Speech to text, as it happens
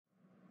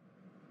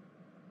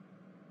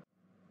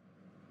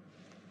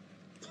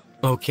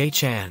Okay,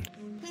 Chan.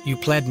 You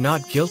pled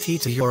not guilty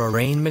to your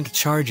arraignment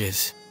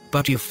charges,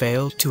 but you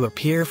failed to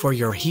appear for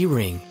your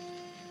hearing.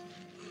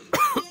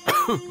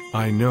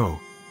 I know.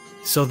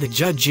 So the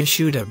judge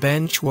issued a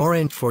bench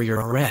warrant for your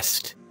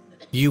arrest.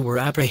 You were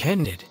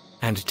apprehended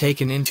and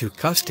taken into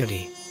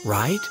custody,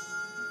 right?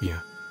 Yeah.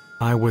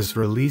 I was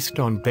released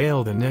on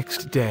bail the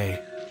next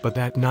day, but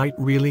that night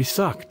really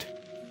sucked.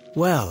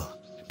 Well,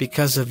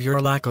 because of your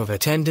lack of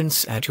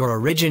attendance at your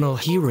original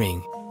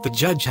hearing, the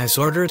judge has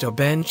ordered a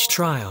bench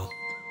trial.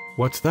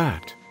 What's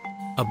that?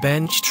 A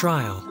bench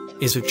trial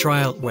is a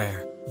trial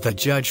where the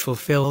judge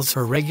fulfills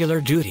her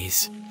regular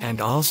duties and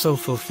also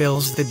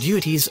fulfills the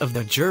duties of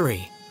the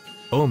jury.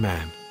 Oh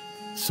man.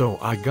 So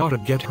I gotta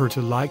get her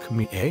to like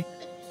me, eh?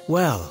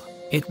 Well,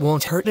 it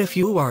won't hurt if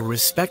you are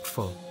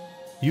respectful.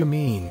 You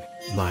mean,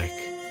 like,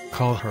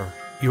 call her,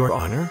 Your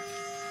Honor?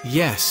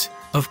 Yes,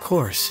 of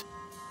course.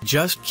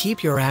 Just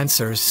keep your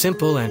answers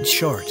simple and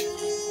short.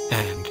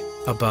 And,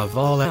 above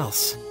all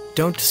else,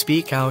 don't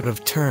speak out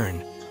of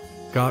turn.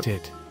 Got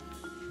it.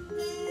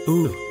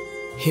 Ooh,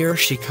 here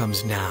she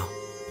comes now.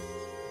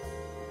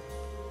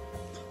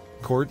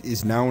 Court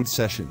is now in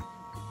session.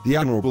 The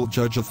Honorable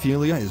Judge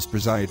Ophelia is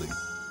presiding.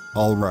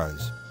 All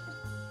rise.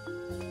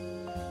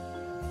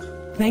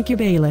 Thank you,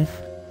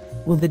 Bailiff.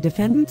 Will the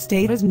defendant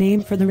state his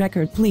name for the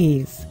record,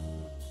 please?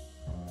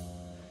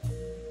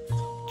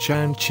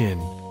 Chan Chin,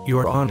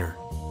 Your Honor.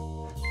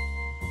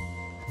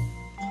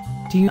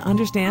 Do you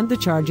understand the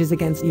charges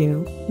against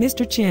you,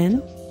 Mr.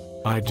 Chin?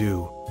 I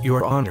do,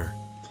 Your Honor.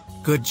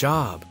 Good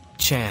job,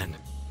 Chan.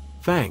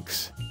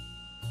 Thanks.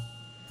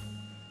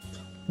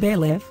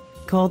 Bailiff,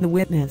 call the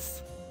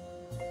witness.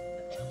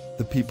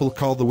 The people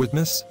call the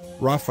witness,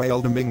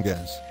 Rafael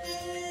Dominguez.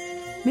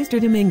 Mr.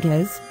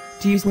 Dominguez,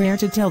 do you swear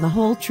to tell the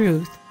whole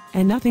truth,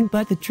 and nothing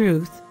but the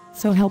truth,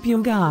 so help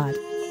you God?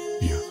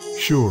 Yeah,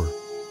 sure.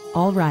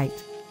 All right.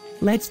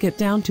 Let's get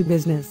down to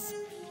business.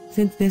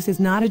 Since this is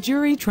not a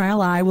jury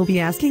trial, I will be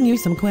asking you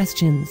some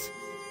questions.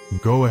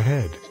 Go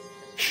ahead.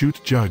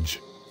 Shoot, Judge.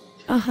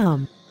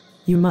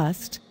 You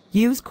must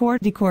use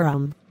court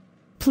decorum.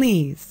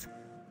 Please.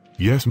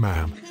 Yes,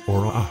 ma'am.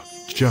 Or,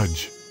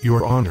 Judge,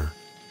 Your Honor.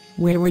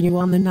 Where were you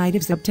on the night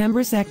of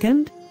September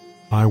 2nd?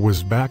 I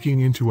was backing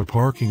into a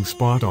parking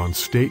spot on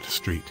State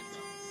Street.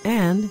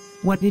 And,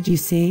 what did you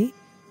see?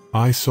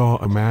 I saw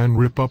a man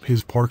rip up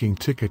his parking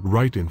ticket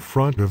right in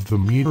front of the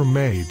meter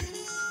maid.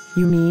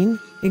 You mean,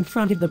 in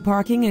front of the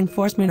parking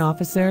enforcement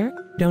officer,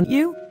 don't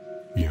you?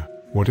 Yeah,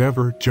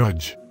 whatever,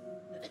 Judge.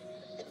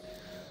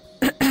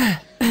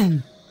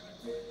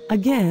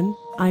 Again,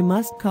 I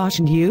must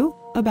caution you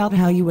about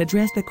how you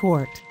address the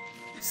court.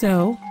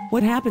 So,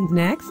 what happened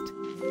next?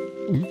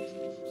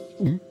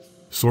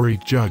 Sorry,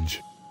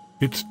 Judge.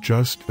 It's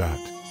just that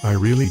I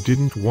really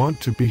didn't want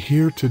to be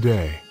here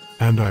today,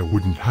 and I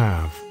wouldn't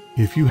have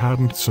if you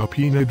hadn't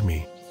subpoenaed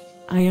me.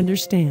 I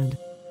understand.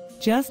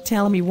 Just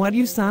tell me what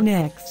you saw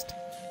next.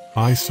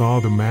 I saw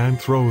the man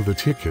throw the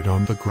ticket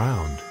on the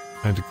ground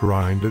and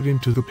grind it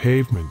into the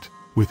pavement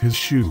with his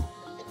shoe.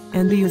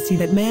 And do you see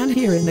that man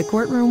here in the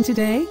courtroom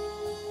today?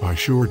 I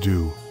sure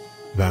do.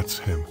 That's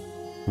him.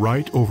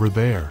 Right over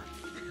there.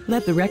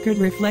 Let the record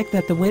reflect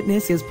that the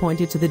witness is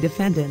pointed to the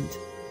defendant.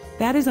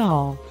 That is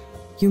all.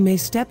 You may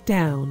step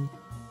down.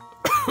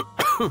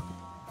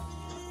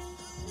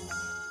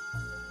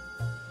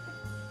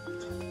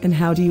 And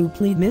how do you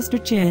plead,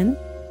 Mr. Chin?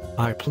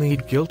 I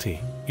plead guilty,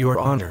 Your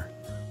Honor.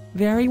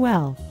 Very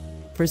well.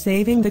 For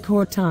saving the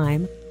court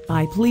time,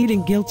 by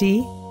pleading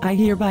guilty, I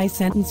hereby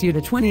sentence you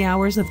to 20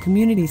 hours of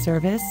community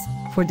service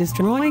for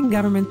destroying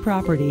government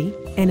property,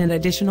 and an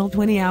additional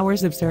 20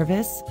 hours of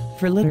service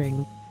for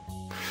littering.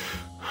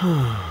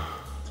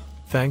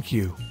 Thank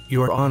you,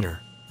 Your Honor.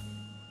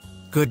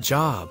 Good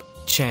job,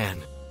 Chan.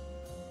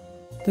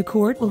 The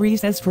court will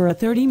recess for a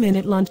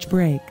 30-minute lunch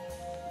break.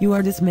 You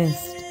are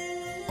dismissed.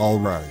 All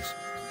rise.